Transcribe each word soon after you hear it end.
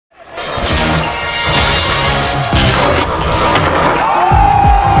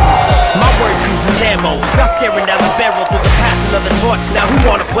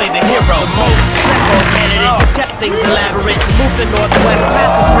most level-headed, and you kept things elaborate. To move the northwest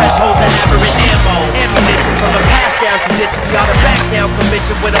past the threshold to average ammo. Ammunition from a pass-down tradition. Y'all the back-down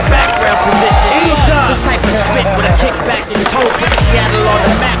commission with a background position. This type of spit with a kickback and toe. Put Seattle on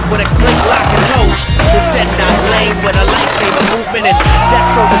the map with a click, lock, and toe. The setting out lane with a lightsaber movement and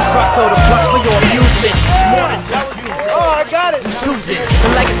death-throw destructo to pluck for your amusement. More than just I got it! choose it. The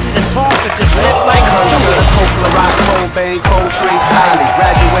legacy to talk is just lit like Culver, Coca, Rock, Cobain, Coltrane, Smiley.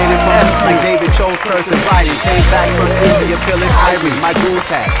 Graduated from F like David Cho's cursive writing. Came back from India feeling irie. My goons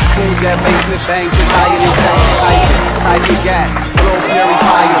hat, cool jet basement bang, the guy in his tank. Siphon gas, flow fury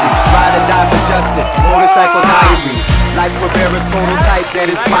fiery. Ride or die for justice, motorcycle diaries. Like Rivera's prototype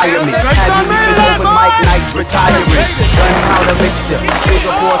that inspired me. Had me leaping over Mike Knight's retiring. Gunpowder mixture,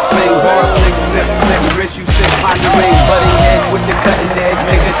 Singapore slings, horror flick sips, slick wrist you sit pondering. Butting heads with the cutting edge,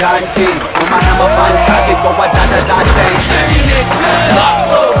 make a dime king. When my hammer fine cock it, go a da dang. Ammunition, lock,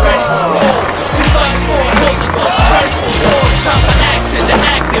 load, ready for roll. We fight for a closer soul, ready for war. It's time for action, the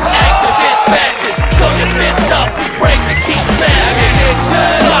active dispatches. Throw your fist up, we break and keep smashing. Ammunition,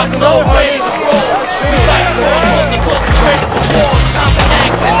 lock, load, ready to roll. We fight for a closer soul, ready for war. It's time for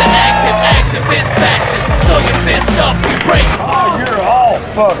action, the active dispatches. Throw your fist up, we break. Oh, you're all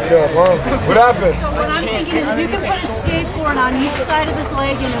fucked up, huh? What happened? So what I'm thinking is if you can put a skateboard on each side of his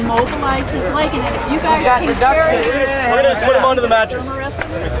leg and immobilize his leg, and if you guys can carry it, We're gonna put him under the mattress.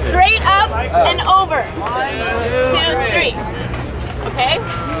 Straight up and over. 1, 2, 3. Okay?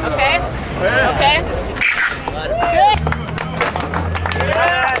 Okay? Okay? Good.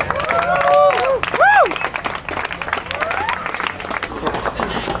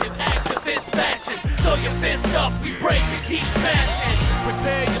 Active dispatches. Throw your fist up, we break and keep smashing.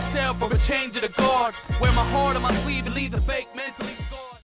 Prepare yourself for a change of the guard. Wear my heart on my sleeve and leave the